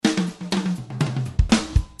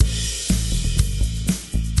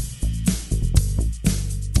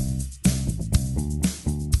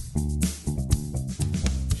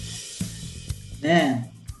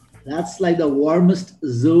that's like the warmest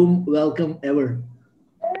Zoom welcome ever.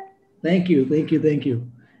 Thank you, thank you, thank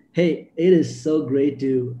you. Hey, it is so great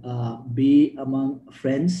to be among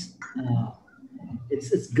friends.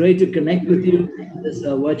 It's great to connect with you in this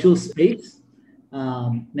virtual space.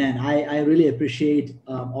 Man, I really appreciate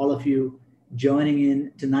all of you joining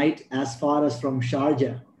in tonight as far as from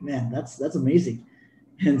Sharjah. Man, that's amazing.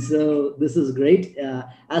 And so this is great.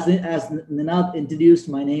 As Ninad introduced,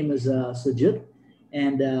 my name is Sujit,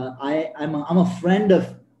 and I'm a friend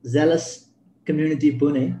of Zealous Community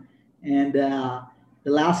Pune. And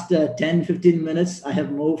the last 10, 15 minutes, I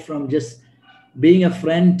have moved from just being a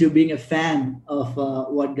friend to being a fan of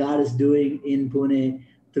what God is doing in Pune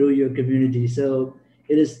through your community. So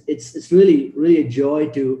it's really a joy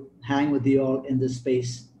to hang with you all in this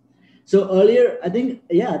space. So earlier, I think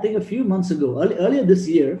a few months ago, earlier this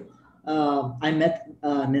year, I met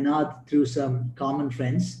Ninad through some common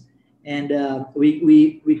friends, and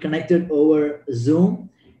we connected over Zoom,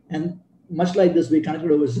 and much like this, we connected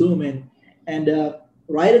over Zoom, and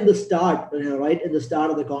right in the start, right in the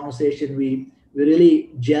start of the conversation, we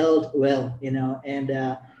really gelled well, and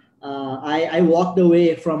I walked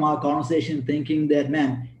away from our conversation thinking that,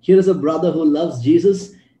 man, here is a brother who loves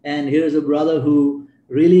Jesus, and here is a brother who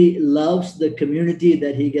really loves the community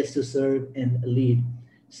that he gets to serve and lead.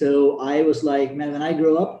 So I was like, man, when I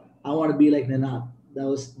grow up, I want to be like Ninad. That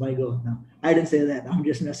was my goal. No, I didn't say that. I'm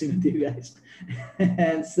just messing with you guys.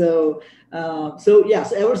 And so yeah.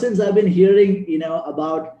 So ever since I've been hearing,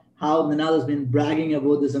 about how Ninad has been bragging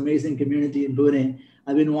about this amazing community in Pune,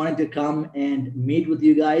 I've been wanting to come and meet with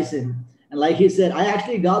you guys. And like he said, I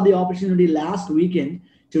actually got the opportunity last weekend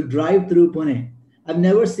to drive through Pune. I've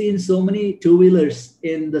never seen so many two-wheelers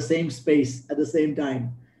in the same space at the same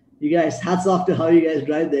time. You guys, hats off to how you guys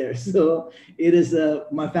drive there. So it is.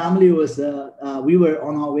 My family was. We were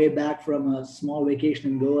on our way back from a small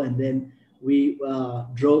vacation in Goa, and then we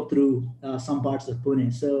drove through some parts of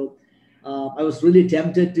Pune. So I was really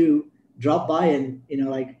tempted to drop by and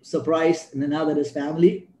like surprise Ninad and his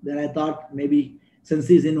family. Then I thought maybe since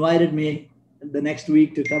he's invited me the next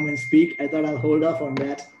week to come and speak, I thought I'll hold off on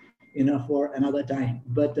that, for another time.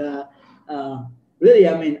 But really,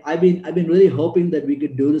 I mean, I've been really hoping that we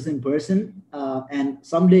could do this in person, and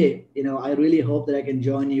someday, I really hope that I can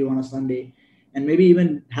join you on a Sunday, and maybe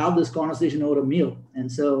even have this conversation over a meal. And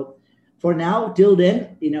so, for now, till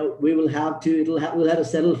then, we will have to we'll have to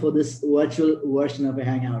settle for this virtual version of a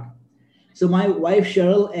hangout. So my wife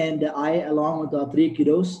Cheryl and I, along with our three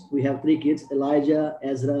kiddos, we have three kids: Elijah,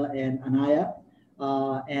 Ezra, and Anaya.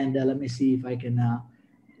 And let me see if I can.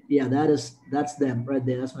 Yeah, that's them right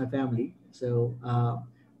there. That's my family. So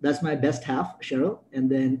that's my best half, Cheryl, and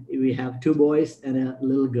then we have two boys and a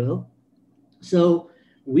little girl. So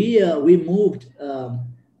we moved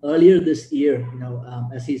earlier this year,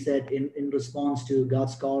 as he said, in response to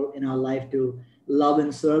God's call in our life to love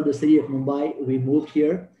and serve the city of Mumbai. We moved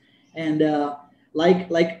here, and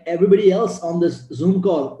like everybody else on this Zoom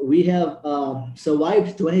call, we have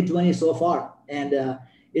survived 2020 so far, and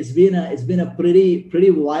it's been a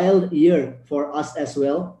pretty wild year for us as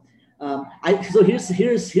well. So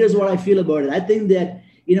here's what I feel about it. I think that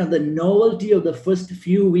the novelty of the first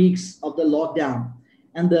few weeks of the lockdown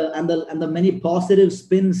and the many positive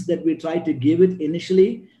spins that we tried to give it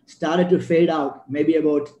initially started to fade out maybe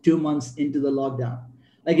about 2 months into the lockdown.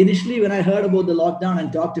 Like initially, when I heard about the lockdown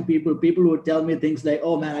and talked to people, people would tell me things like,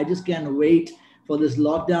 "Oh man, I just can't wait for this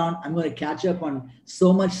lockdown. I'm going to catch up on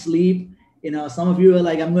so much sleep." Some of you are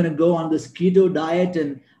like, "I'm going to go on this keto diet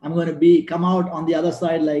and I'm going to be come out on the other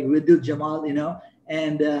side like Vidyut Jamal."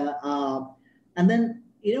 And then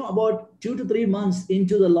about 2 to 3 months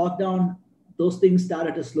into the lockdown, those things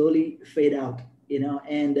started to slowly fade out.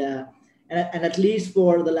 And at least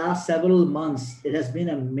for the last several months, it has been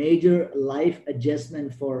a major life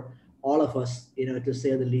adjustment for all of us, to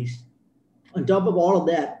say the least. On top of all of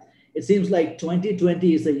that, it seems like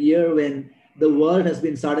 2020 is a year when the world has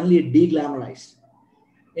been suddenly deglamorized.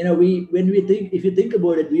 We when we think if you think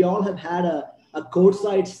about it, we all have had a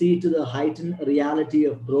courtside seat to the heightened reality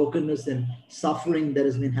of brokenness and suffering that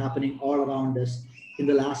has been happening all around us in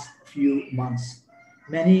the last few months.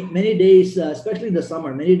 Many days, especially in the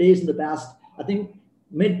summer, many days in the past, I think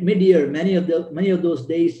mid-year, many of those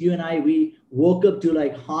days, you and I, we woke up to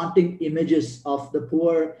like haunting images of the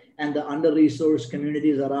poor and the under-resourced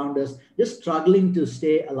communities around us just struggling to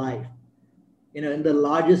stay alive, in the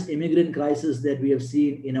largest immigrant crisis that we have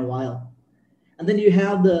seen in a while. And then you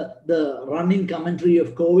have the running commentary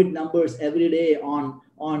of COVID numbers every day on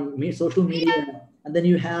social media, and then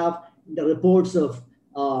you have the reports of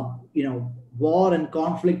war and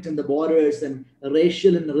conflict in the borders and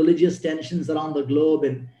racial and religious tensions around the globe,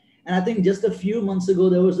 And I think just a few months ago,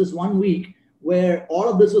 there was this 1 week where all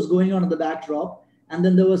of this was going on in the backdrop. And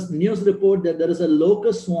then there was news report that there is a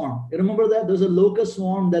locust swarm. You remember that? There's a locust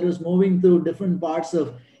swarm that was moving through different parts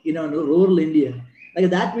of, rural India. Like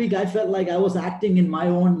that week, I felt like I was acting in my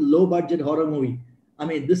own low budget horror movie. I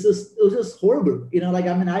mean, it was just horrible.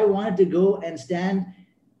 I wanted to go and stand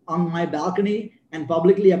on my balcony and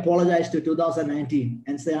publicly apologize to 2019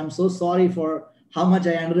 and say, I'm so sorry for how much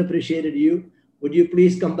I underappreciated you. Would you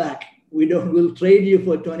please come back? We'll trade you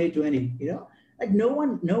for 2020. Like no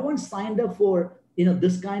one signed up for,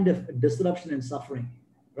 this kind of disruption and suffering,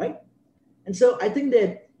 right? And so I think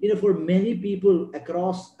that, for many people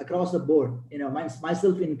across the board,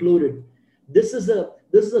 myself included, this is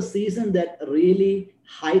a season that really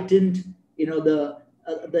heightened, the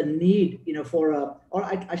need,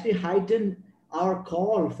 actually heightened our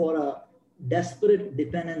call for a desperate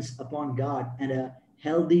dependence upon God and a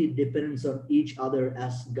healthy dependence on each other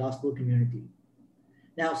as gospel community.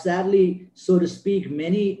 Now, sadly, so to speak,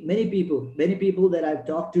 many people that I've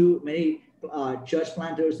talked to, many church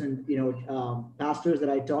planters and pastors that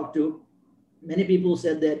I talked to, many people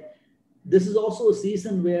said that this is also a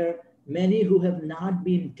season where many who have not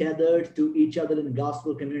been tethered to each other in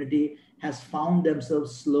gospel community has found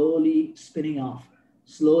themselves slowly spinning off,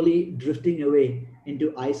 slowly drifting away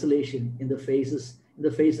into isolation in the face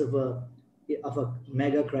of a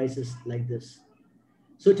mega crisis like this.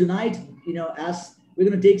 So tonight, as we're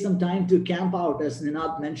going to take some time to camp out, as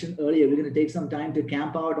Ninad mentioned earlier, we're going to take some time to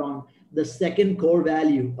camp out on the second core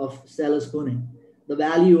value of Silas Pune, the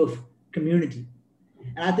value of community.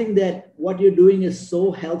 And I think that what you're doing is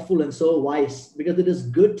so helpful and so wise, because it is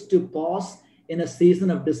good to pause in a season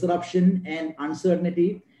of disruption and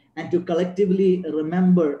uncertainty and to collectively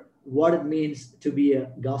remember what it means to be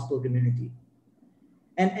a gospel community.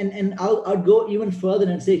 And I'll go even further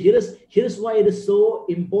and say, here's why it is so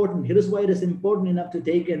important. Here's why it is important enough to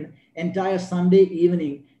take an entire Sunday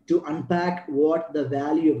evening to unpack what the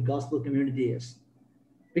value of gospel community is.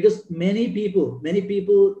 Because many people,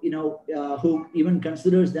 who even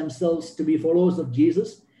considers themselves to be followers of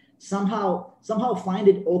Jesus, somehow find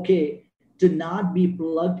it okay to not be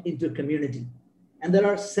plugged into community. And there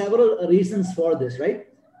are several reasons for this, right?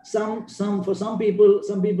 Some people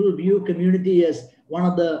view community as one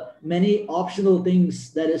of the many optional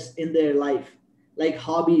things that is in their life, like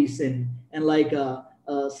hobbies and like a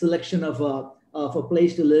selection of a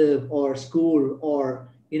place to live or school or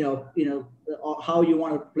or how you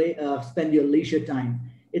want to spend your leisure time.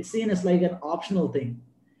 It's seen as like an optional thing.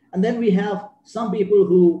 And then we have some people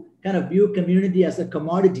who kind of view community as a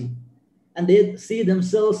commodity, and they see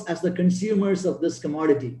themselves as the consumers of this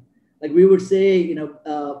commodity. Like we would say,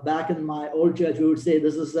 back in my old church, we would say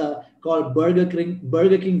this is called Burger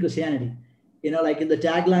King Christianity. Like in the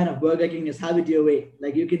tagline of Burger King is "Have it your way."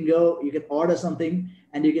 Like you can go, you can order something,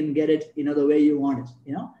 and you can get it, the way you want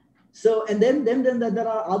it. So and then there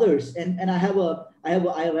are others, and I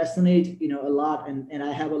resonate, a lot, and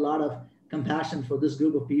I have a lot of compassion for this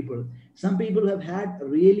group of people. Some people have had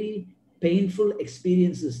really painful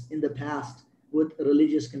experiences in the past with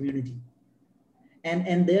religious community.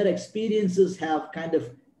 And their experiences have kind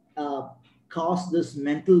of caused this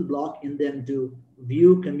mental block in them to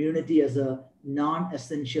view community as a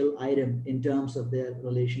non-essential item in terms of their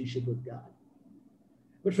relationship with God.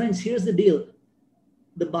 But friends, here's the deal.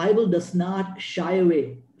 The Bible does not shy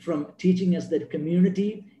away from teaching us that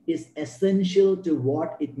community is essential to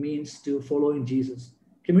what it means to following Jesus.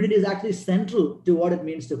 Community is actually central to what it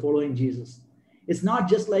means to following Jesus. It's not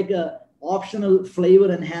just like a optional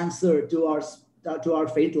flavor enhancer to our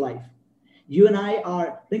faith life. You and I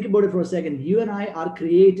are, think about it for a second, you and I are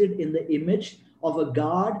created in the image of a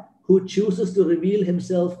God who chooses to reveal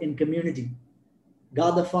himself in community.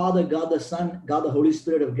 God the Father, God the Son, God the Holy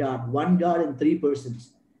Spirit of God, one God in three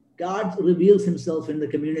persons. God reveals himself in the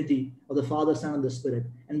community of the Father, Son, and the Spirit.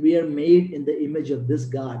 And we are made in the image of this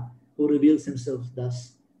God who reveals himself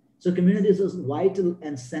thus. So community is a vital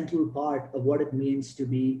and central part of what it means to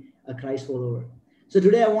be a Christ follower. So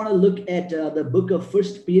today I want to look at the book of 1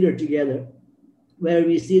 Peter together, where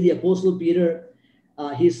we see the Apostle Peter.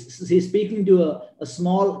 He's speaking to a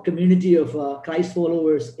small community of Christ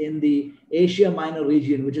followers in the Asia Minor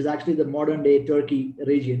region, which is actually the modern day Turkey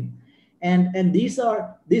region. And these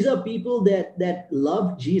are people that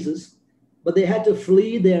love Jesus, but they had to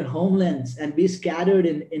flee their homelands and be scattered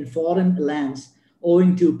in foreign lands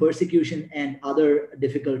owing to persecution and other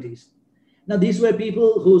difficulties. Now, these were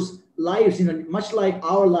people whose lives, much like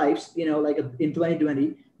our lives, like in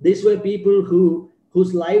 2020, these were people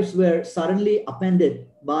whose lives were suddenly upended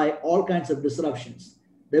by all kinds of disruptions.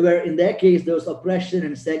 There were, in their case, there was oppression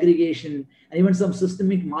and segregation and even some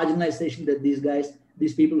systemic marginalization that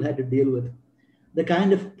these people had to deal with. The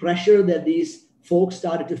kind of pressure that these folks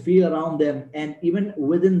started to feel around them and even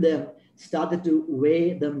within them started to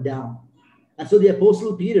weigh them down. And so the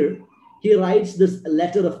Apostle Peter, he writes this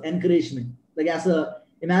letter of encouragement. Like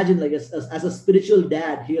imagine like as a spiritual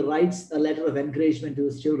dad, he writes a letter of encouragement to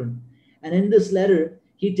his children. And in this letter,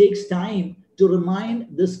 he takes time to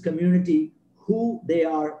remind this community who they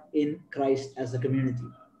are in Christ as a community.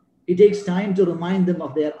 He takes time to remind them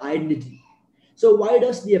of their identity. So why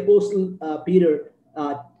does the Apostle Peter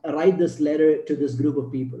write this letter to this group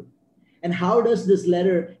of people? And how does this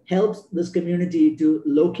letter help this community to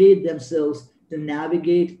locate themselves, to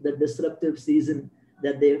navigate the disruptive season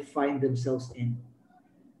that they find themselves in?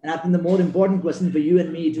 And I think the more important question for you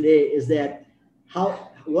and me today is that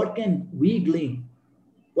what can we glean?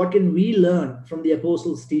 What can we learn from the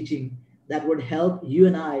apostles' teaching that would help you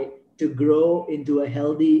and I to grow into a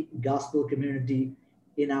healthy gospel community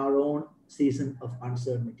in our own season of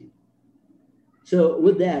uncertainty? So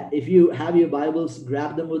with that, if you have your Bibles,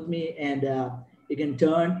 grab them with me, and you can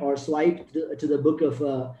turn or swipe to the book of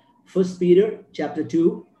 1 Peter chapter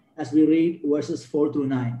 2 as we read verses 4 through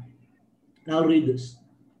 9. And I'll read this.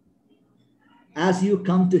 As you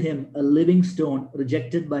come to him, a living stone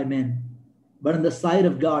rejected by men, but in the sight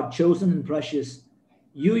of God, chosen and precious,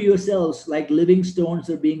 you yourselves, like living stones,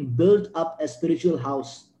 are being built up as a spiritual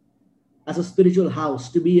house,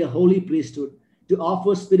 to be a holy priesthood, to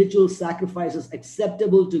offer spiritual sacrifices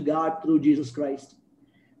acceptable to God through Jesus Christ.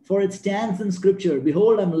 For it stands in Scripture,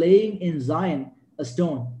 behold, I'm laying in Zion a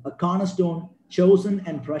stone, a cornerstone, chosen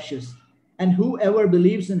and precious, and whoever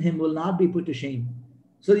believes in him will not be put to shame.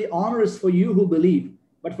 So the honor is for you who believe,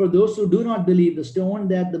 but for those who do not believe, the stone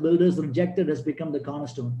that the builders rejected has become the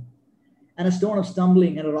cornerstone, and a stone of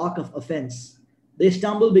stumbling and a rock of offense. They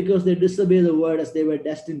stumble because they disobey the word as they were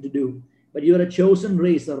destined to do. But you are a chosen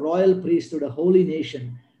race, a royal priesthood, a holy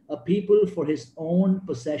nation, a people for his own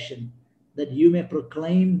possession, that you may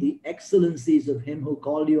proclaim the excellencies of him who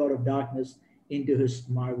called you out of darkness into his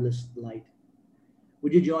marvelous light.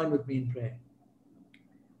 Would you join with me in prayer?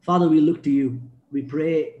 Father, we look to you. We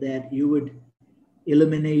pray that you would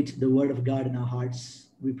illuminate the word of God in our hearts.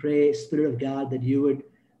 We pray, Spirit of God, that you would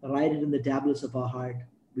write it in the tablets of our heart.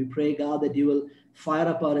 We pray, God, that you will fire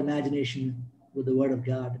up our imagination with the word of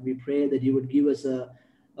God. And we pray that you would give us a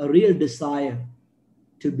real desire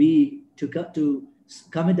to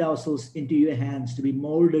commit ourselves into your hands, to be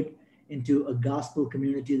molded into a gospel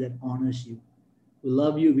community that honors you. We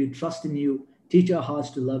love you. We trust in you. Teach our hearts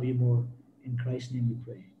to love you more. In Christ's name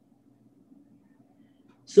we pray.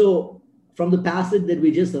 So from the passage that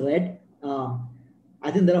we just read, I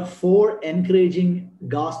think there are 4 encouraging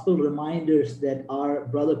gospel reminders that our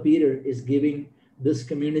brother Peter is giving this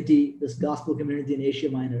community, this gospel community in Asia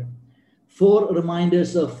Minor. 4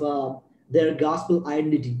 reminders of their gospel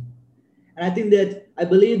identity. And I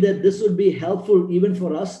believe that this would be helpful even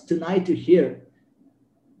for us tonight to hear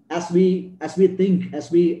as we think,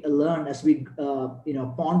 as we learn, as we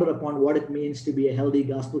ponder upon what it means to be a healthy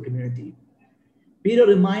gospel community. Peter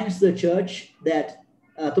reminds the church that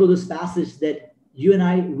through this passage that you and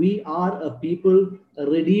I, we are a people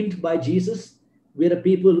redeemed by Jesus. We're a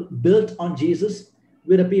people built on Jesus.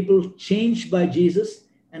 We're a people changed by Jesus.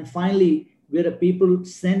 And finally, we're a people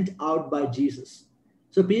sent out by Jesus.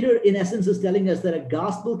 So Peter, in essence, is telling us that a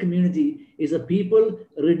gospel community is a people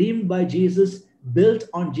redeemed by Jesus, built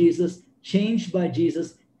on Jesus, changed by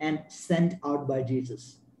Jesus, and sent out by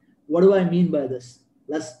Jesus. What do I mean by this?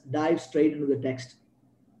 Let's dive straight into the text.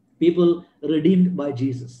 People redeemed by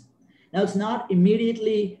Jesus. Now, it's not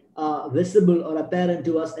immediately visible or apparent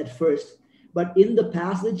to us at first, but in the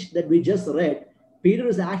passage that we just read, Peter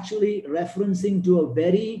is actually referencing to a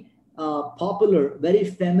very popular, very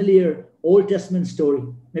familiar Old Testament story.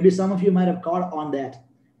 Maybe some of you might have caught on that.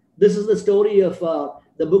 This is the story of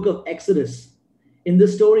the book of Exodus. In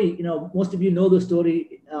this story, most of you know the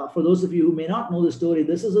story. For those of you who may not know the story,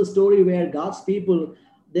 this is a story where God's people,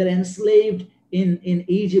 they're enslaved in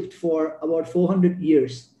Egypt for about 400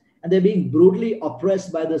 years. And they're being brutally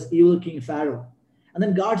oppressed by this evil King Pharaoh. And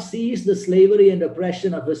then God sees the slavery and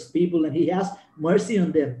oppression of his people, and he has mercy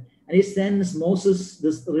on them. And he sends Moses,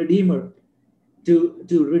 this redeemer, to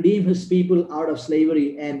redeem his people out of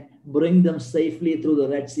slavery and bring them safely through the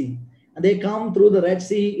Red Sea. And they come through the Red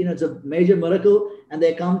Sea, it's a major miracle, and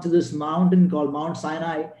they come to this mountain called Mount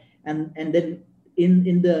Sinai. And then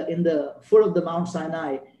in the foot of the Mount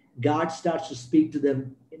Sinai, God starts to speak to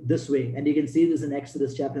them this way. And you can see this in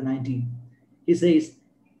Exodus chapter 19. He says,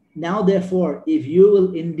 "Now therefore, if you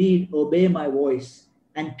will indeed obey my voice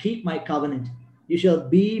and keep my covenant, You shall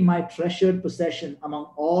be my treasured possession among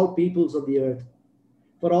all peoples of the earth.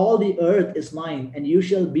 For all the earth is mine, and you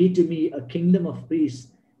shall be to me a kingdom of priests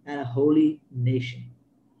and a holy nation.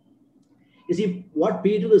 You see, what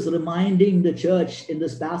Peter is reminding the church in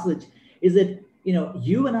this passage is that,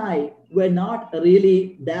 you and I were not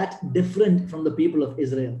really that different from the people of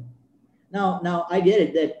Israel. Now I get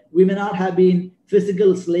it that we may not have been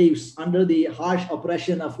physical slaves under the harsh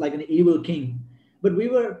oppression of like an evil king, but we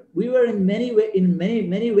were in many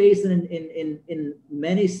ways and in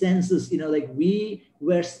many senses, like we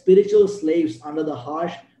were spiritual slaves under the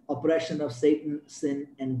harsh oppression of Satan, sin,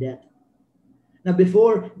 and death. Now,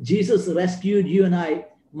 before Jesus rescued you and I,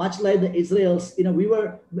 much like the Israelites,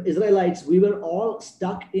 we were all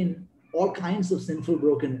stuck in all kinds of sinful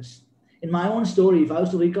brokenness. In my own story, if I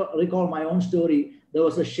was to recall my own story, there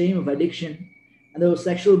was a shame of addiction, and there was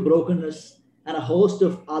sexual brokenness, and a host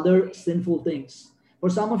of other sinful things. For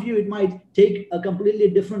some of you, it might take a completely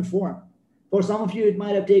different form. For some of you, it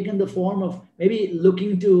might have taken the form of maybe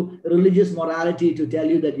looking to religious morality to tell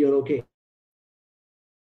you that you're okay.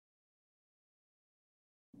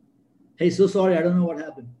 Hey, so sorry, I don't know what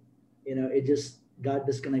happened. It just got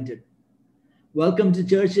disconnected. Welcome to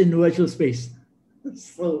church in virtual space.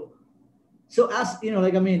 So as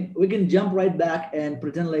we can jump right back and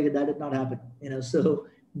pretend like that did not happen. So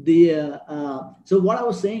what I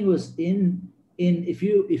was saying was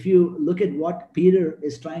if you look at what Peter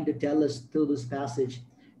is trying to tell us through this passage,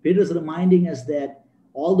 Peter is reminding us that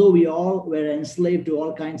although we all were enslaved to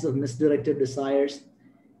all kinds of misdirected desires,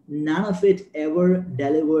 none of it ever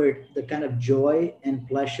delivered the kind of joy and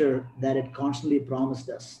pleasure that it constantly promised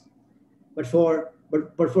us. But for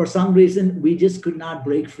some reason, we just could not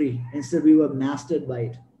break free. Instead, we were mastered by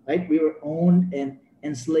it, right? We were owned and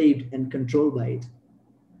enslaved and controlled by it.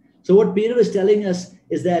 So what Peter is telling us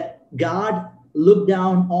is that God looked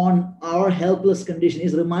down on our helpless condition.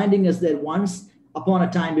 He's reminding us that once upon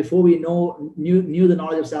a time, before we knew the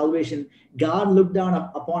knowledge of salvation, God looked down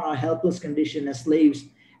upon our helpless condition as slaves,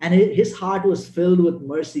 and his heart was filled with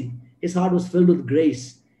mercy. His heart was filled with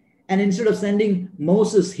grace. And instead of sending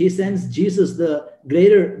Moses, he sends Jesus, the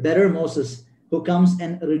greater, better Moses, who comes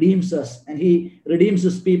and redeems us. And he redeems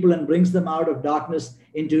his people and brings them out of darkness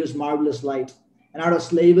into his marvelous light, and out of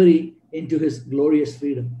slavery into his glorious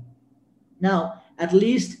freedom. Now, I hope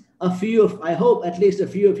at least a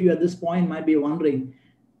few of you at this point might be wondering,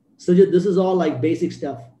 Sujit, this is all like basic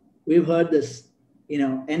stuff. We've heard this,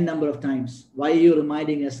 n number of times. Why are you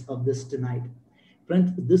reminding us of this tonight?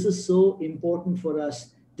 Friend, this is so important for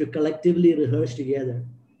us to collectively rehearse together.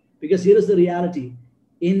 Because here is the reality.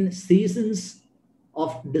 In seasons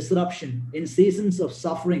of disruption, in seasons of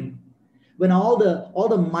suffering, when all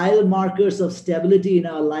the mile markers of stability in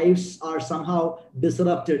our lives are somehow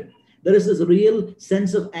disrupted, there is this real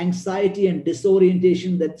sense of anxiety and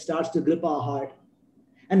disorientation that starts to grip our heart.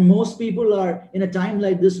 And most people are, in a time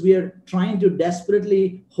like this, we are trying to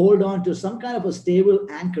desperately hold on to some kind of a stable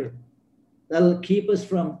anchor that'll keep us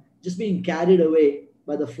from just being carried away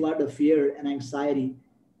by the flood of fear and anxiety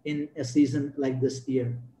in a season like this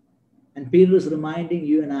year. And Peter is reminding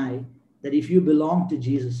you and I that if you belong to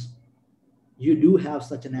Jesus, you do have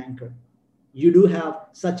such an anchor. You do have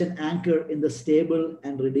such an anchor in the stable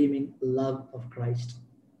and redeeming love of Christ.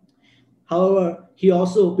 However,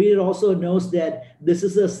 Peter also knows that this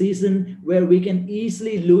is a season where we can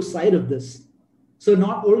easily lose sight of this. So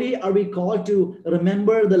not only are we called to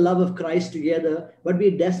remember the love of Christ together, but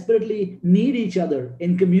we desperately need each other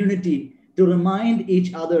in community to remind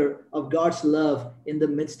each other of God's love in the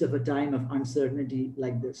midst of a time of uncertainty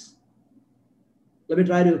like this. Let me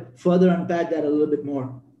try to further unpack that a little bit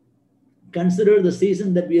more. Consider the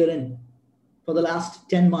season that we are in for the last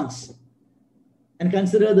 10 months. And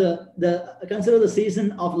consider the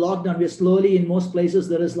season of lockdown. We're slowly, in most places,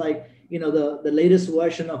 there is like, the latest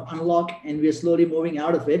version of unlock, and we're slowly moving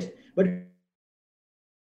out of it. But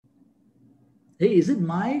hey, is it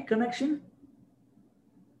my connection?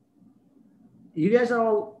 You guys are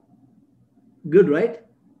all good, right?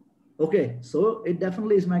 Okay, so it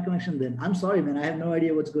definitely is my connection then. I'm sorry, man. I have no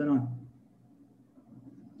idea what's going on.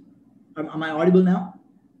 Am I audible now?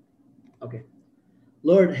 Okay.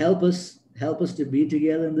 Lord, help us to be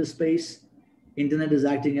together in this space. Internet is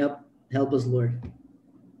acting up. Help us, Lord.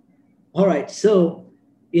 All right. So,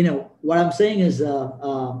 what I'm saying is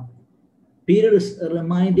Peter is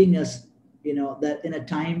reminding us, that in a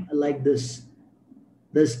time like this,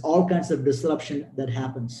 there's all kinds of disruption that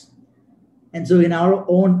happens. And so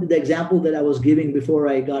the example that I was giving before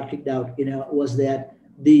I got kicked out, was that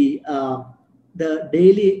the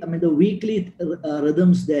weekly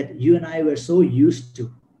rhythms that you and I were so used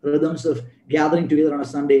to, rhythms of gathering together on a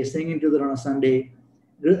Sunday, singing together on a Sunday,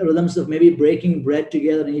 rhythms of maybe breaking bread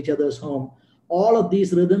together in each other's home. All of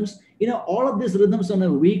these rhythms, all of these rhythms on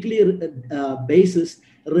a weekly basis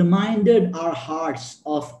reminded our hearts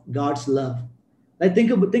of God's love. Like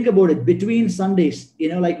think about it. Between Sundays,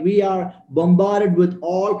 like we are bombarded with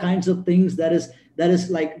all kinds of things that is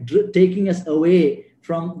like taking us away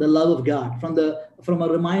from the love of God, from a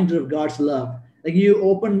reminder of God's love. Like you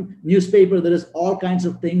open newspaper, there is all kinds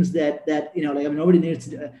of things that like, I mean, nobody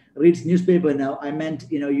reads newspaper now. I meant,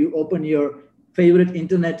 you open your favorite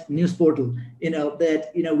internet news portal, we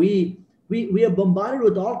are bombarded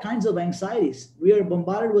with all kinds of anxieties. We are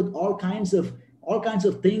bombarded with all kinds of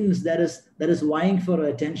things that is vying for our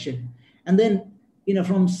attention. And then,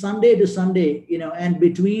 from Sunday to Sunday, and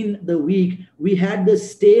between the week, we had this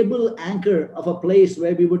stable anchor of a place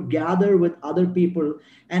where we would gather with other people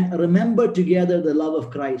and remember together the love of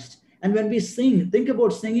Christ. And when we sing, think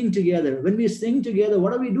about singing together. When we sing together,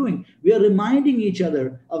 what are we doing? We are reminding each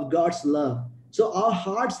other of God's love. So our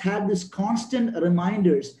hearts had this constant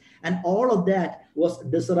reminders, and all of that was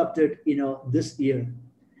disrupted, this year.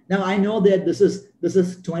 Now I know that this is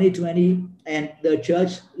 2020, and the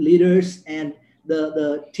church leaders and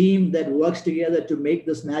the team that works together to make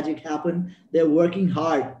this magic happen, they're working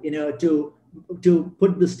hard, to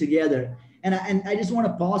put this together. And I just want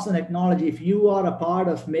to pause and acknowledge, if you are a part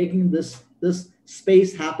of making this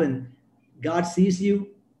space happen, God sees you.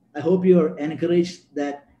 I hope you're encouraged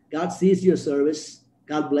that God sees your service.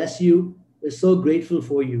 God bless you. We're so grateful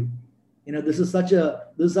for you. This is such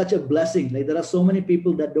a blessing. Like, there are so many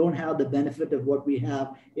people that don't have the benefit of what we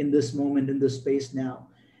have in this moment, in this space now.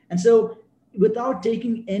 And so, without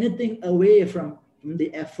taking anything away from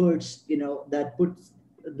the efforts, that put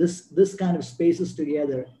this kind of spaces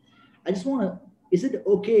together, I just want to, is it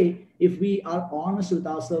okay if we are honest with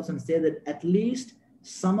ourselves and say that at least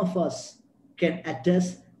some of us can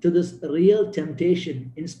attest to this real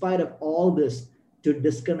temptation, in spite of all this, to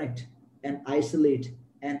disconnect and isolate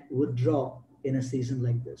and withdraw in a season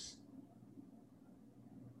like this?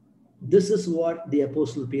 This is what the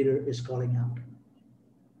Apostle Peter is calling out.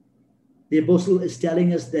 The apostle is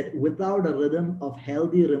telling us that without a rhythm of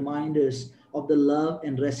healthy reminders of the love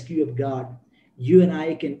and rescue of God, you and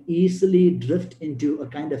I can easily drift into a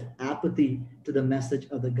kind of apathy to the message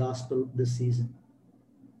of the gospel this season.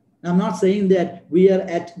 Now, I'm not saying that we are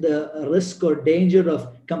at the risk or danger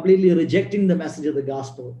of completely rejecting the message of the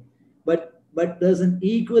gospel, but there's an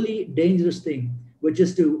equally dangerous thing, which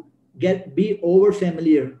is to be over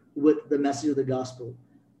familiar with the message of the gospel.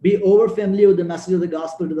 Be over familiar with the message of the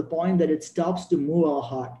gospel to the point that it stops to move our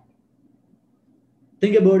heart.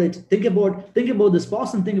 Think about it. Think about this.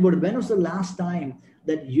 Pause and think about it. When was the last time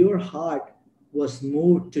that your heart was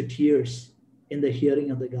moved to tears in the hearing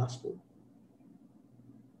of the gospel?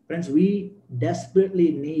 Friends, we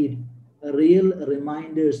desperately need real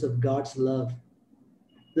reminders of God's love.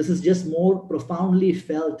 This is just more profoundly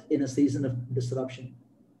felt in a season of disruption.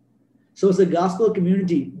 So as a gospel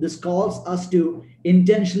community, this calls us to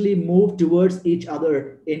intentionally move towards each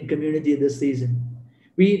other in community this season.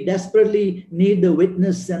 We desperately need the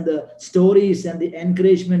witness and the stories and the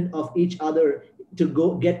encouragement of each other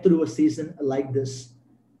to get through a season like this.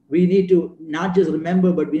 We need to not just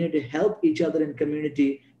remember, but we need to help each other in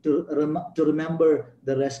community to remember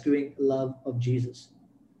the rescuing love of Jesus.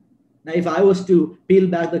 Now, if I was to peel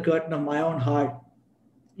back the curtain of my own heart,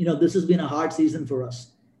 this has been a hard season for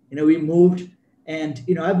us. We moved, and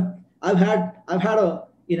I've had a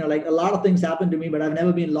like a lot of things happen to me, but I've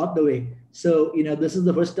never been locked away. So this is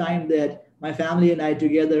the first time that my family and I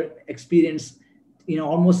together experienced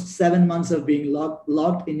almost 7 months of being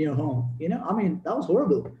locked in your home. I mean, that was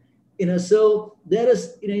horrible. So there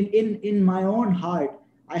is in my own heart,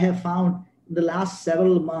 I have found in the last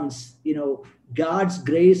several months, God's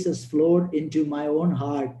grace has flowed into my own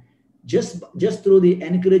heart just through the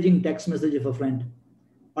encouraging text message of a friend,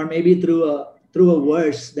 or maybe through a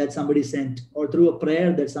verse that somebody sent, or through a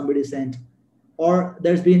prayer that somebody sent. Or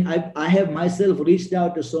I have myself reached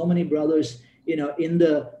out to so many brothers, in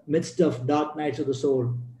the midst of dark nights of the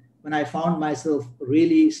soul, when I found myself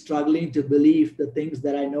really struggling to believe the things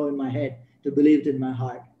that I know in my head, to believe it in my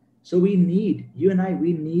heart. So we need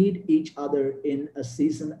each other in a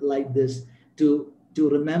season like this to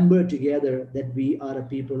remember together that we are a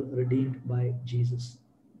people redeemed by Jesus.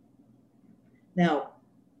 Now,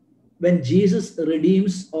 when Jesus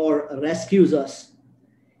redeems or rescues us,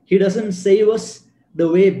 he doesn't save us the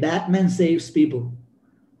way Batman saves people.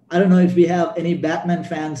 I don't know if we have any Batman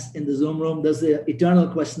fans in the Zoom room. There's the eternal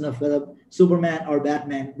question of whether Superman or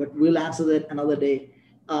Batman, but we'll answer that another day.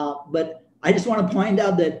 But I just want to point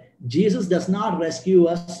out that Jesus does not rescue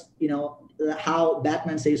us, how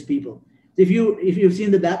Batman saves people. If you've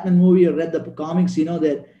seen the Batman movie or read the comics, you know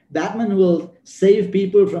that Batman will save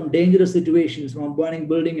people from dangerous situations, from burning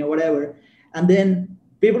building or whatever, and then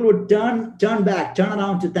people would turn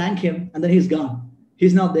around to thank him, and then he's gone.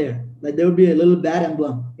 He's not there. Like there would be a little bat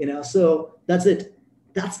emblem. So that's it.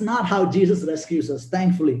 That's not how Jesus rescues us,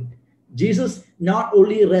 thankfully. Jesus not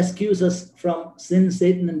only rescues us from sin,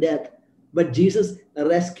 Satan, and death, but Jesus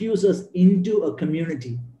rescues us into a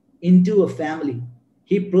community, into a family.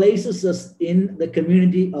 He places us in the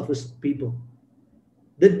community of his people.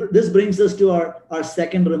 This brings us to our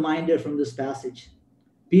second reminder from this passage.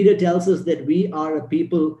 Peter tells us that we are a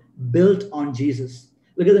people built on Jesus.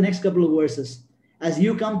 Look at the next couple of verses. As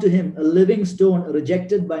you come to him, a living stone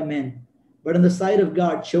rejected by men, but in the sight of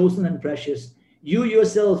God, chosen and precious, you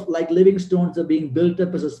yourself, like living stones, are being built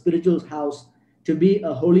up as a spiritual house to be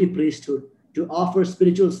a holy priesthood, to offer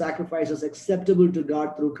spiritual sacrifices acceptable to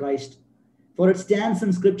God through Christ. For it stands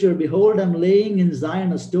in Scripture, behold, I'm laying in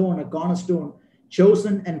Zion a stone, a cornerstone,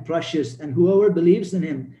 chosen and precious, and whoever believes in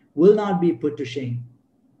him will not be put to shame.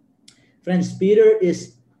 Friends, Peter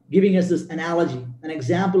is giving us this analogy, an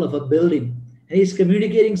example of a building, and he's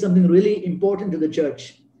communicating something really important to the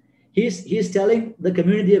church. He's telling the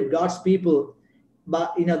community of God's people,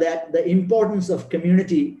 but that the importance of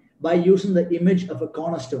community by using the image of a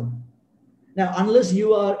cornerstone. Now, unless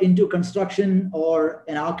you are into construction or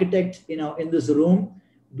an architect, in this room,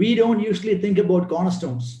 we don't usually think about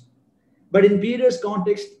cornerstones. But in Peter's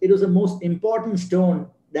context, it was the most important stone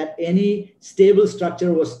that any stable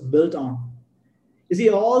structure was built on. You see,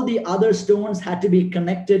 all the other stones had to be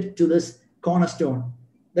connected to this cornerstone.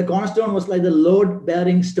 The cornerstone was like the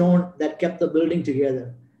load-bearing stone that kept the building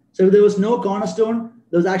together. So if there was no cornerstone,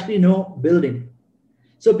 there was actually no building.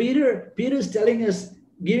 So Peter is telling us,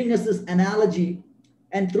 giving us this analogy,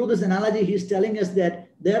 and through this analogy, he's telling us that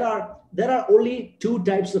there are only two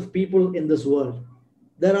types of people in this world.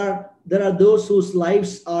 There are those whose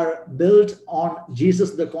lives are built on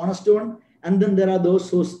Jesus, the cornerstone, and then there are those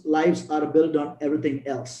whose lives are built on everything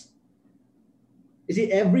else. You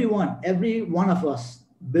see, every one of us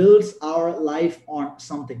builds our life on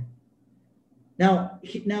something. Now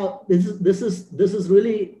this is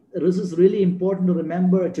really important to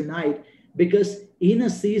remember tonight, because in a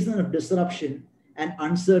season of disruption and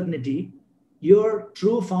uncertainty, your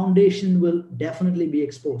true foundation will definitely be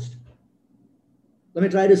exposed. Let me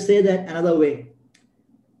try to say that another way.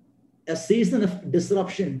 A season of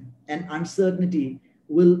disruption and uncertainty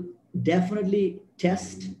will definitely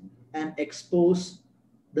test and expose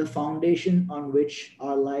the foundation on which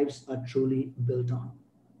our lives are truly built on.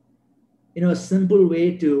 A simple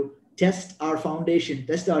way to test our foundation,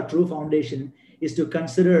 test our true foundation, is to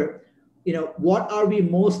consider, what are we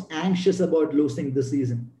most anxious about losing this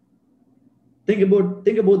season? Think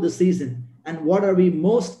about the season, and what are we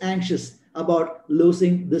most anxious about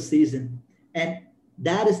losing this season? And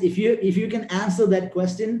that is, if you can answer that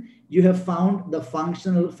question, you have found the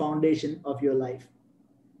functional foundation of your life.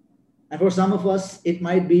 And for some of us, it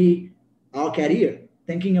might be our career,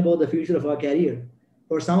 thinking about the future of our career.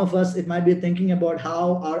 For some of us, it might be thinking about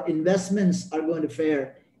how our investments are going to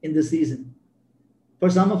fare in this season. For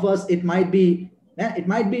some of us, it might be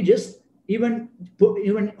just even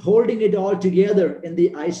holding it all together in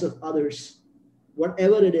the eyes of others.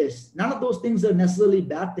 Whatever it is, none of those things are necessarily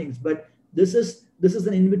bad things, but this is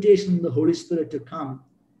an invitation from the Holy Spirit to come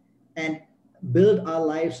and build our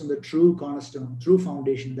lives on the true cornerstone, true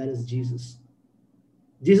foundation, that is Jesus.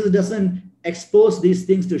 Jesus doesn't expose these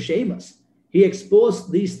things to shame us. He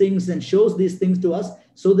exposed these things and shows these things to us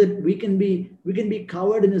so that we can be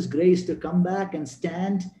covered in his grace to come back and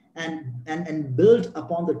stand and build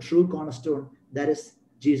upon the true cornerstone, that is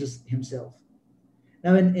Jesus himself.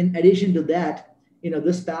 Now, in addition to that,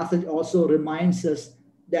 this passage also reminds us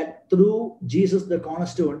that through Jesus, the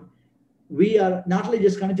cornerstone, we are not only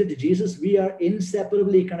just connected to Jesus, we are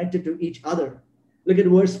inseparably connected to each other. Look at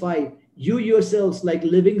verse 5. You yourselves, like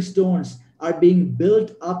living stones, are being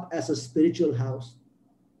built up as a spiritual house.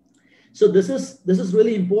 So this is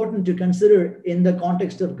really important to consider in the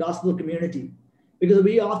context of gospel community, because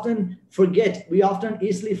we often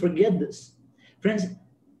easily forget this. Friends,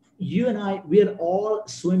 you and I, we are all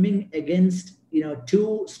swimming against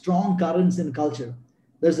two strong currents in culture.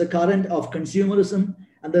 There's a current of consumerism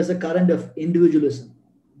and there's a current of individualism.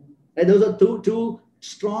 And those are two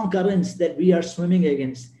strong currents that we are swimming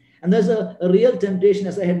against. And there's a real temptation,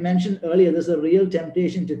 as I had mentioned earlier, there's a real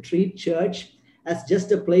temptation to treat church as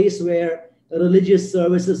just a place where religious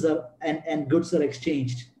services and goods are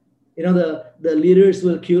exchanged. The leaders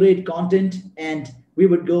will curate content and we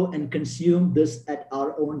would go and consume this at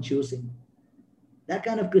our own choosing. That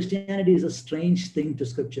kind of Christianity is a strange thing to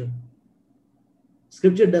Scripture.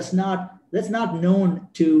 Scripture that's not known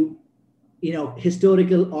to,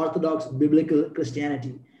 historical Orthodox biblical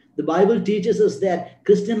Christianity. The Bible teaches us that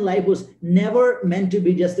Christian life was never meant to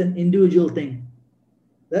be just an individual thing.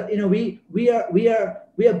 That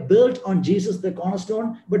we are built on Jesus the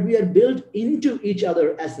cornerstone, but we are built into each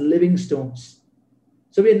other as living stones.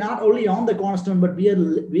 So we are not only on the cornerstone, but we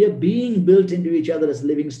are being built into each other as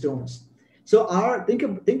living stones. So think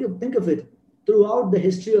of it, throughout the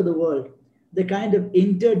history of the world, the kind of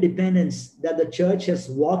interdependence that the church has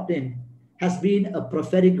walked in has been a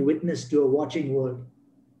prophetic witness to a watching world.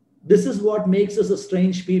 This is what makes us a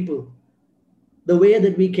strange people. The way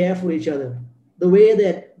that we care for each other, the way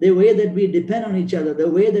that we depend on each other, the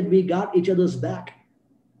way that we got each other's back.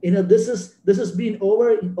 This has been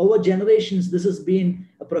over generations. This has been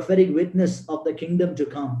a prophetic witness of the kingdom to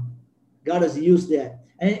come. God has used that.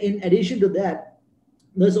 And in addition to that,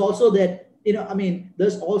 there's also that,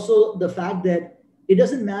 there's also the fact that it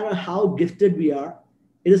doesn't matter how gifted we are.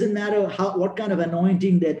 It doesn't matter what kind of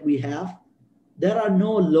anointing that we have. There are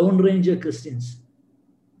no Lone Ranger Christians.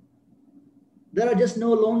 There are just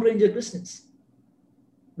no Lone Ranger Christians.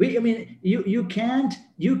 You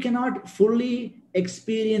cannot fully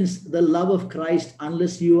experience the love of Christ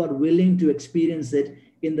unless you are willing to experience it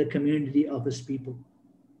in the community of his people.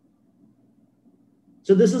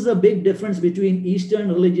 So this is a big difference between Eastern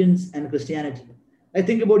religions and Christianity. I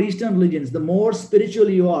think about Eastern religions. The more spiritual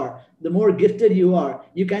you are, the more gifted you are,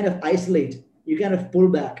 you kind of isolate, you kind of pull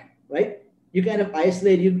back, right? You kind of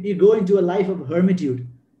isolate, you go into a life of hermitude.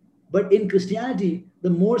 But in Christianity, the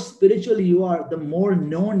more spiritual you are, the more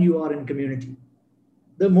known you are in community.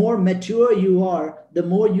 The more mature you are, the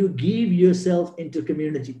more you give yourself into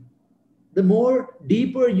community. The more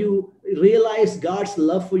deeper you realize God's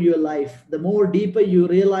love for your life, the more deeper you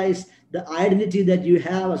realize the identity that you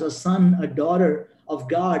have as a son, a daughter of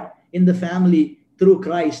God in the family through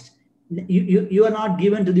Christ. You are not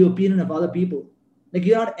given to the opinion of other people. Like,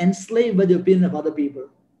 you're not enslaved by the opinion of other people.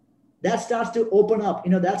 That starts to open up,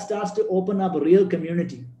 a real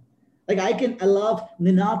community. Like, I can allow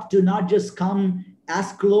Ninad to not just come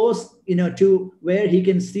as close, to where he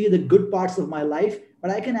can see the good parts of my life, but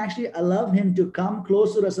I can actually allow him to come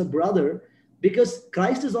closer as a brother, because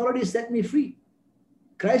Christ has already set me free.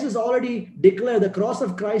 Christ has already declared, the cross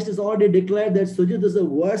of Christ has already declared that Sujit is the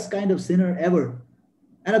worst kind of sinner ever.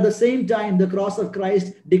 And at the same time, the cross of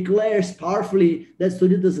Christ declares powerfully that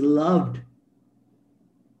Sujit is loved.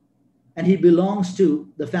 And he belongs to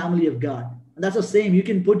the family of God. And that's the same. You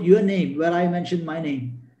can put your name where I mentioned my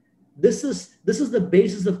name. This is the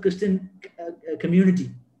basis of Christian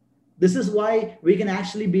community. This is why we can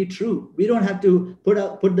actually be true. We don't have to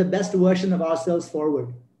put the best version of ourselves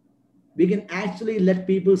forward. We can actually let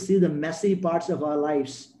people see the messy parts of our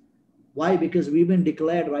lives. Why? Because we've been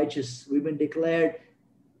declared righteous. We've been declared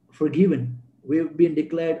forgiven. We've been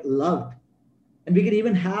declared loved. And we can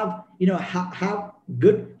even have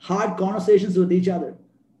good, hard conversations with each other.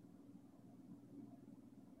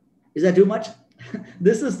 Is that too much?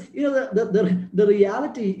 This is, the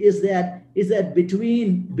reality is that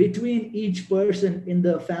between each person in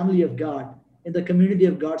the family of God, in the community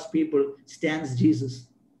of God's people, stands Jesus.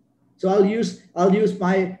 So I'll use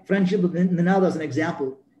my friendship with Ninad as an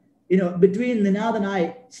example. Between Ninad and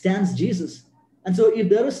I stands Jesus. And so if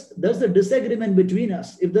there's a disagreement between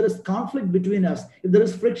us, if there is conflict between us, if there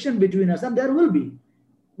is friction between us, and there will be.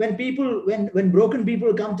 When broken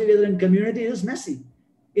people come together in community, it is messy.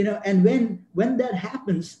 And when that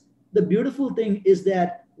happens, the beautiful thing is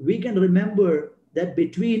that we can remember that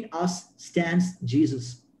between us stands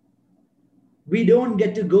Jesus. We don't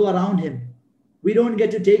get to go around him. We don't get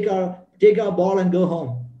to take our ball and go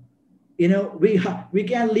home. We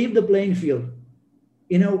can't leave the playing field.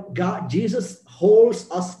 Jesus holds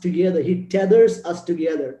us together. He tethers us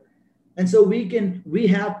together. And so we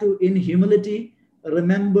have to, in humility,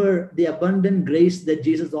 remember the abundant grace that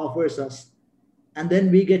Jesus offers us. And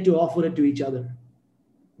then we get to offer it to each other.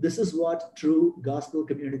 This is what true gospel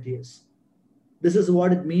community is. This is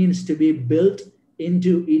what it means to be built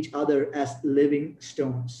into each other as living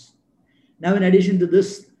stones. Now, in addition to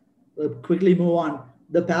this, quickly move on.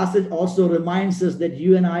 The passage also reminds us that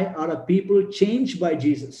you and I are a people changed by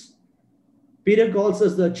Jesus. Peter calls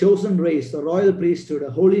us the chosen race, a royal priesthood,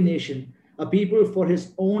 a holy nation, a people for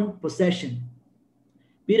his own possession.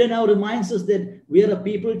 Peter now reminds us that we are a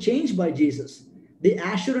people changed by Jesus. The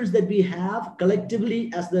assurance that we have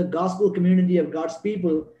collectively as the gospel community of God's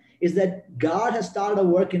people is that God has started a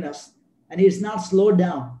work in us, and he's not slowed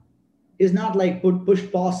down. He's not like push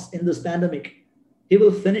pause in this pandemic. He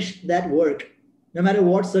will finish that work no matter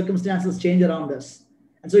what circumstances change around us.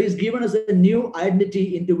 And so he's given us a new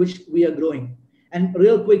identity into which we are growing. And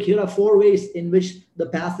real quick, here are 4 ways in which the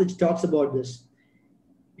passage talks about this.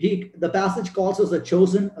 The passage calls us a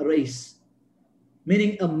chosen race,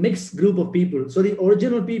 meaning a mixed group of people. So the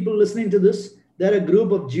original people listening to this, they're a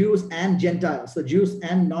group of Jews and Gentiles, so Jews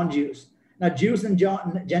and non-Jews. Now, Jews and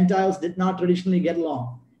Gentiles did not traditionally get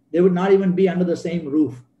along. They would not even be under the same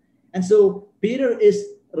roof. And so Peter is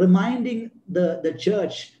reminding the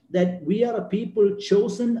church that we are a people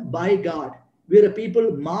chosen by God. We are a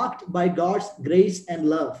people marked by God's grace and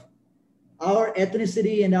love. Our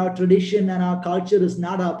ethnicity and our tradition and our culture is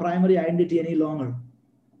not our primary identity any longer.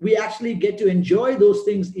 We actually get to enjoy those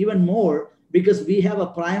things even more because we have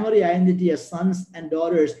a primary identity as sons and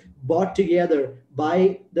daughters brought together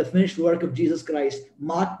by the finished work of Jesus Christ,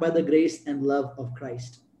 marked by the grace and love of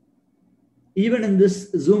Christ. Even in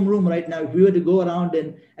this Zoom room right now, if we were to go around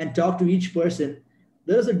and talk to each person,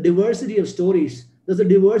 there's a diversity of stories. There's a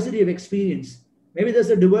diversity of experience. Maybe there's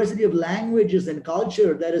a diversity of languages and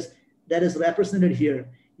culture that is represented here.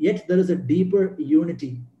 Yet there is a deeper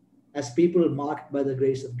unity as people marked by the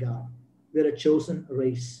grace of God. We're a chosen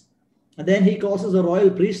race. And then he calls us a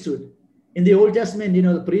royal priesthood. In the Old Testament,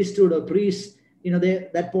 the priesthood or priests,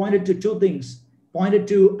 that pointed to 2 things. Pointed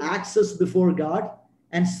to access before God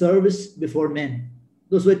and service before men.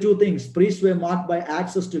 Those were 2 things. Priests were marked by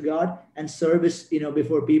access to God and service,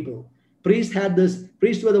 before people. Priests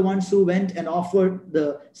were the ones who went and offered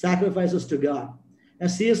the sacrifices to God. Now,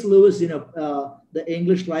 C.S. Lewis, the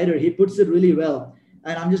English writer, he puts it really well.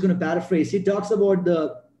 And I'm just going to paraphrase. He talks about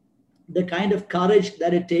the kind of courage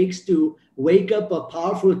that it takes to wake up a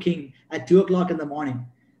powerful king at 2 o'clock in the morning.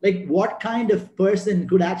 Like, what kind of person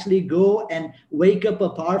could actually go and wake up a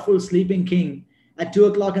powerful sleeping king at 2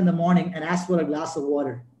 o'clock in the morning and ask for a glass of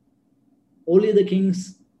water? Only the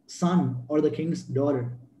king's son or the king's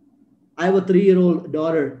daughter. I have a 3-year-old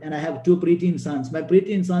daughter and I have 2 preteen sons. My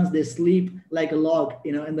preteen sons, they sleep like a log,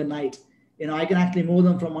 in the night. I can actually move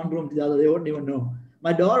them from one room to the other. They wouldn't even know.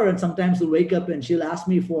 My daughter sometimes will wake up and she'll ask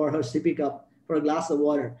me for her sippy cup for a glass of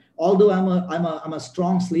water. Although I'm a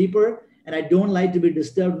strong sleeper and I don't like to be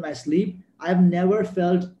disturbed in my sleep, I've never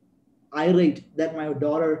felt irate that my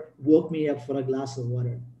daughter woke me up for a glass of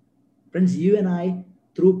water. Friends, you and I,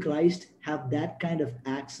 through Christ, have that kind of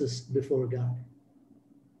access before God.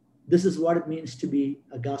 This is what it means to be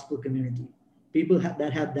a gospel community. People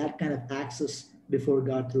that have that kind of access before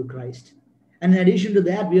God through Christ. And in addition to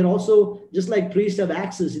that, we are also, just like priests have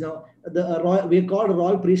access, we are called a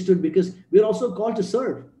royal priesthood because we are also called to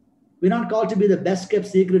serve. We're not called to be the best kept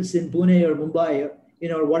secrets in Pune or Mumbai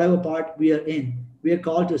or whatever part we are in. We are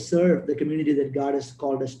called to serve the community that God has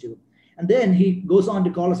called us to. And then he goes on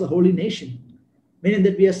to call us a holy nation, meaning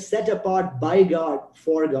that we are set apart by God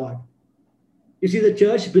for God. You see, the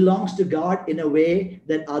church belongs to God in a way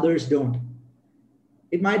that others don't.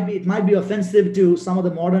 It might be offensive to some of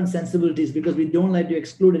the modern sensibilities because we don't like to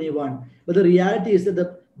exclude anyone. But the reality is that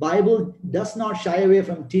the Bible does not shy away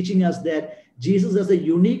from teaching us that Jesus has a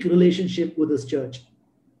unique relationship with his church.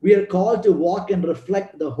 We are called to walk and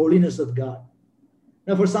reflect the holiness of God.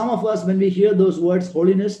 Now, for some of us, when we hear those words,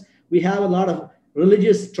 holiness, we have a lot of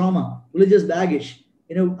religious trauma, religious baggage.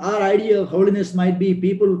 Our idea of holiness might be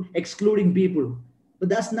people excluding people. But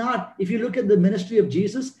that's not, if you look at the ministry of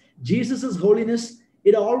Jesus, Jesus's holiness,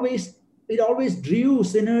 it always drew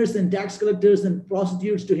sinners and tax collectors and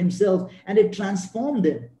prostitutes to himself, and it transformed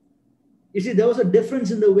them. You see, there was a difference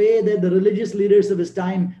in the way that the religious leaders of his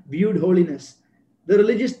time viewed holiness. The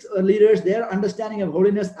religious leaders, their understanding of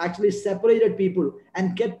holiness actually separated people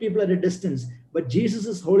and kept people at a distance. But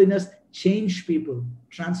Jesus's holiness changed people,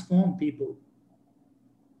 transformed people.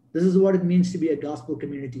 This is what it means to be a gospel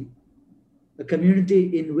community. A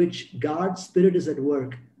community in which God's Spirit is at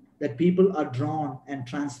work, that people are drawn and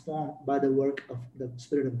transformed by the work of the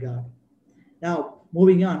Spirit of God. Now,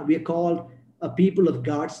 moving on, we are called a people of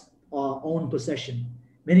God's own possession,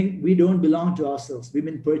 meaning we don't belong to ourselves. We've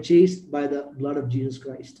been purchased by the blood of Jesus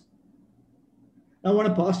Christ. Now, I want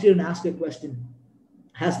to pause here and ask a question.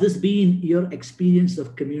 Has this been your experience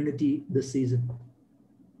of community this season?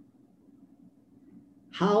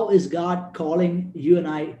 How is God calling you and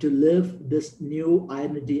I to live this new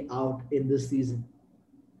identity out in this season?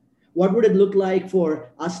 What would it look like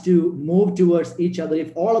for us to move towards each other?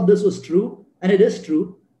 If all of this was true, and it is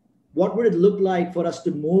true, what would it look like for us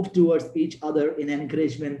to move towards each other in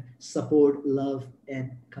encouragement, support, love,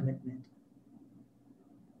 and commitment?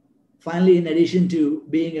 Finally, in addition to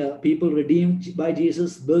being a people redeemed by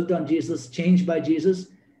Jesus, built on Jesus, changed by Jesus,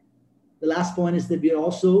 the last point is that we are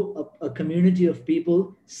also a community of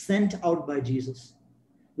people sent out by Jesus.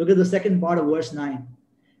 Look at the second part of verse 9.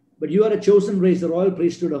 But you are a chosen race, a royal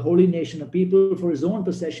priesthood, a holy nation, a people for his own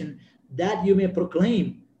possession, that you may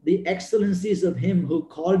proclaim the excellencies of him who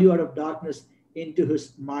called you out of darkness into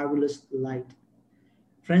his marvelous light.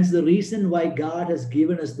 Friends, the reason why God has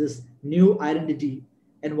given us this new identity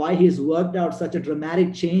and why he has worked out such a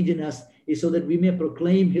dramatic change in us is so that we may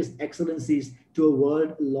proclaim his excellencies to a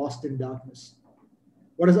world lost in darkness.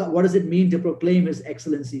 What does it mean to proclaim his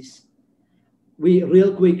excellencies?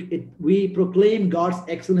 We proclaim God's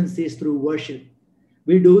excellencies through worship.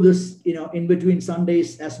 We do this, in between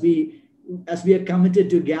Sundays as we are committed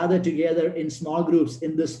to gather together in small groups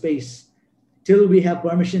in this space till we have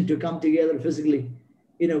permission to come together physically.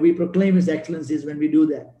 We proclaim his excellencies when we do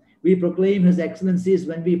that. We proclaim his excellencies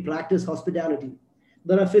when we practice hospitality.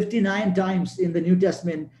 There are 59 times in the New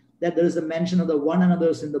Testament that there is a mention of the one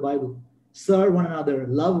another's in the Bible. Serve one another,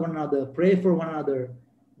 love one another, pray for one another,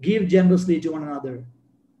 give generously to one another,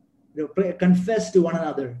 confess to one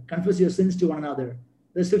another, confess your sins to one another.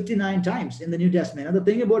 There's 59 times in the New Testament. And the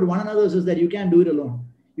thing about one another's is that you can't do it alone.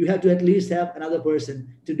 You have to at least have another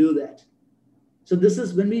person to do that. So this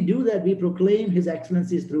is when we do that, we proclaim his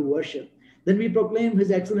excellencies through worship. Then we proclaim his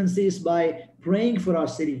excellencies by praying for our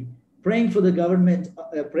city, praying for the government,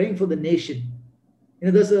 praying for the nation. We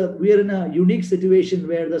are in a unique situation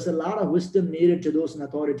where there's a lot of wisdom needed to those in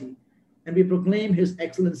authority. And we proclaim his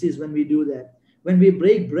excellencies when we do that. When we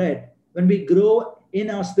break bread, when we grow in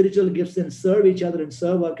our spiritual gifts and serve each other and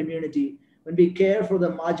serve our community, when we care for the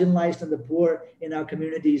marginalized and the poor in our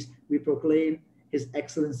communities, we proclaim his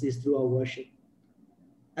excellencies through our worship.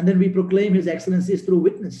 And then we proclaim his excellencies through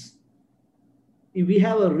witness. If we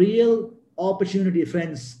have a real opportunity,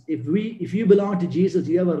 friends, if you belong to Jesus,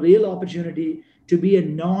 you have a real opportunity to be a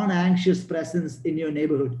non-anxious presence in your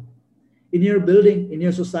neighborhood, in your building, in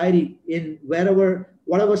your society, in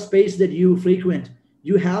whatever space that you frequent.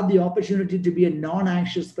 You have the opportunity to be a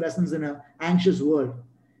non-anxious presence in an anxious world.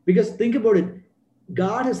 Because think about it,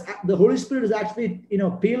 the Holy Spirit has actually,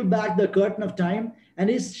 peeled back the curtain of time and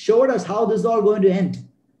he's showed us how this is all going to end.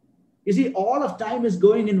 You see, all of time is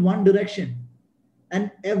going in one direction and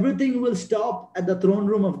everything will stop at the throne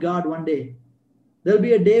room of God one day. There'll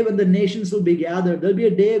be a day when the nations will be gathered. There'll be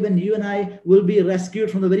a day when you and I will be rescued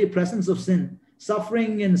from the very presence of sin.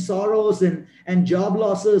 Suffering and sorrows and job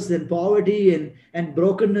losses and poverty and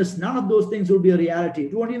brokenness, none of those things will be a reality.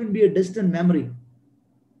 It won't even be a distant memory.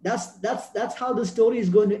 That's how the story is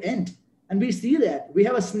going to end. And we see that. We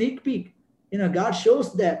have a sneak peek. God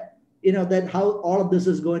shows that, that how all of this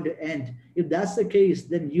is going to end. If that's the case,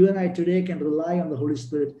 then you and I today can rely on the Holy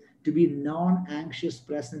Spirit to be non-anxious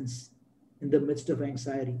presence in the midst of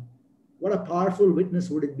anxiety. What a powerful witness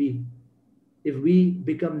would it be if we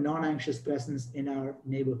become non-anxious presence in our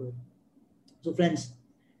neighborhood. So friends,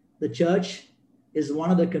 the church is one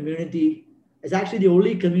of the community, it's actually the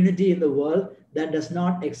only community in the world that does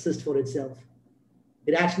not exist for itself.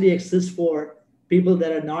 It actually exists for people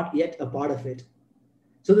that are not yet a part of it.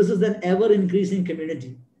 So this is an ever-increasing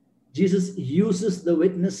community. Jesus uses the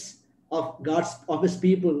witness of his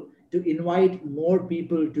people to invite more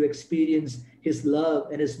people to experience his love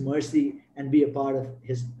and his mercy and be a part of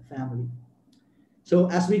his family. So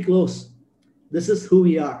as we close, this is who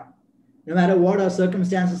we are. No matter what our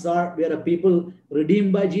circumstances are, we are a people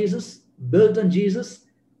redeemed by Jesus, built on Jesus,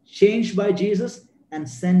 changed by Jesus, and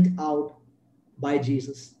sent out by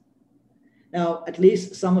Jesus. Now, at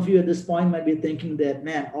least some of you at this point might be thinking that,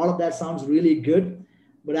 man, all of that sounds really good.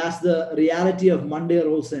 But as the reality of Monday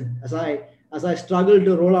rolls in, as I struggle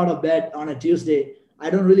to roll out of bed on a Tuesday,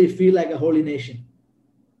 I don't really feel like a holy nation.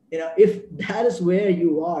 If that is where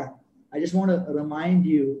you are, I just want to remind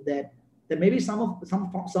you that maybe some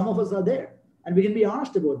of us are there, and we can be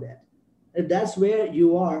honest about that. If that's where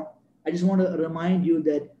you are, I just want to remind you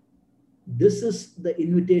that this is the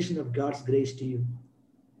invitation of God's grace to you.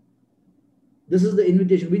 This is the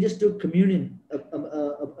invitation. We just took communion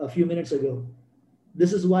a few minutes ago.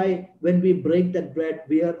 This is why when we break that bread,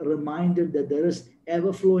 we are reminded that there is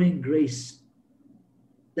ever-flowing grace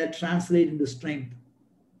that translates into strength,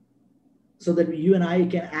 so that you and I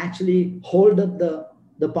can actually hold up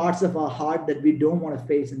the parts of our heart that we don't want to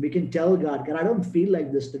face. And we can tell God, I don't feel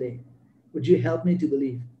like this today. Would you help me to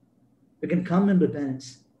believe? We can come in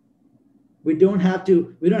repentance. We don't have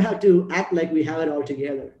to act like we have it all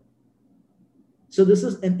together. So this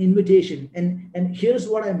is an invitation. And here's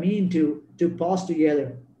what I mean to pause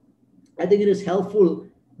together. I think it is helpful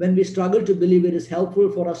when we struggle to believe. It is helpful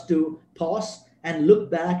for us to pause and look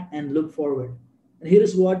back and look forward. And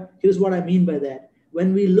here's what I mean by that.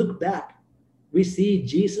 When we look back, we see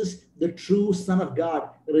Jesus, the true Son of God,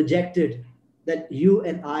 rejected, that you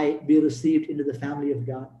and I be received into the family of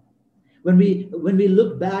God. When we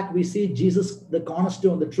look back, we see Jesus, the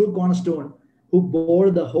cornerstone, the true cornerstone, who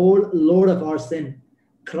bore the whole load of our sin,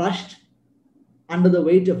 crushed under the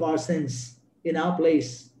weight of our sins in our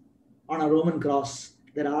place on a Roman cross,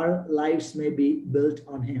 that our lives may be built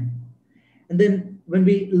on him. And then when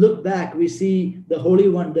we look back, we see the Holy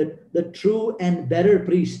One, the true and better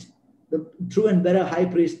priest, the true and better high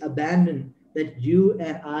priest, abandoned, that you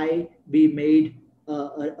and I be made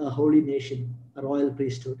a holy nation, a royal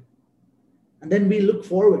priesthood. And then we look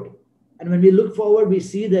forward. And when we look forward, we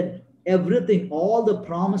see that everything, all the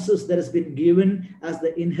promises that has been given as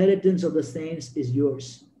the inheritance of the saints is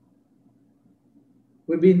yours.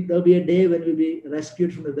 There'll be a day when we'll be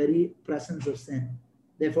rescued from the very presence of sin.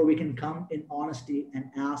 Therefore, we can come in honesty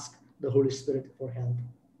and ask the Holy Spirit for help.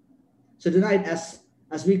 So tonight,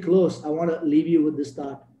 as we close, I want to leave you with this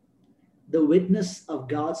thought. The witness of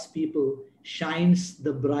God's people shines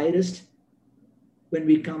the brightest when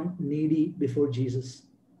we come needy before Jesus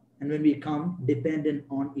and when we come dependent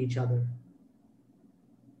on each other.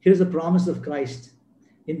 Here's the promise of Christ.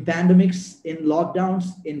 In pandemics, in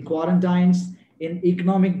lockdowns, in quarantines, in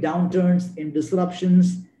economic downturns, in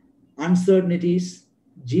disruptions, uncertainties,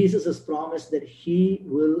 Jesus has promised that he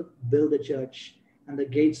will build a church and the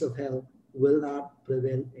gates of hell will not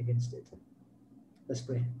prevail against it. Let's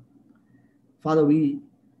pray. Father, we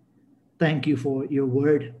thank you for your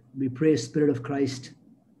word. We pray, Spirit of Christ,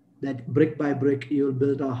 that brick by brick you will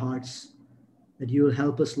build our hearts, that you will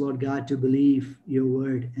help us, Lord God, to believe your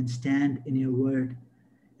word and stand in your word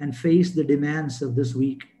and face the demands of this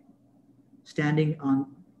week, standing on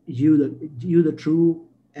you, the true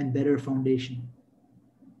and better foundation.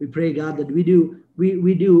 We pray, God, that we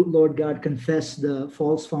do, Lord God, confess the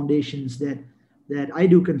false foundations that I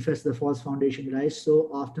do confess the false foundation that I so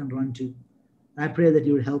often run to. I pray that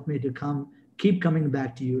you would help me to keep coming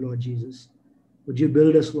back to you, Lord Jesus. Would you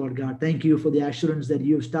build us, Lord God? Thank you for the assurance that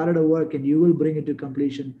you've started a work and you will bring it to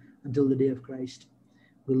completion until the day of Christ.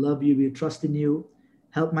 We love you. We trust in you.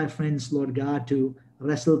 Help my friends, Lord God, to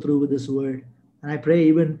wrestle through with this word. And I pray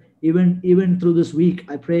even through this week,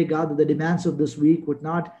 I pray, God, that the demands of this week would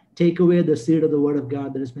not take away the seed of the word of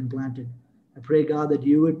God that has been planted. I pray, God, that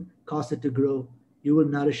you would cause it to grow. You will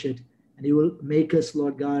nourish it. And you will make us,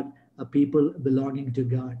 Lord God, a people belonging to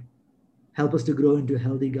God. Help us to grow into a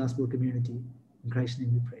healthy gospel community. In Christ's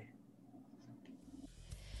name we pray.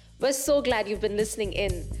 We're so glad you've been listening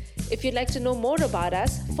in. If you'd like to know more about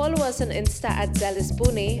us, follow us on Insta at Zealous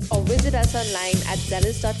Pune or visit us online at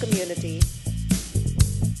zealous.community.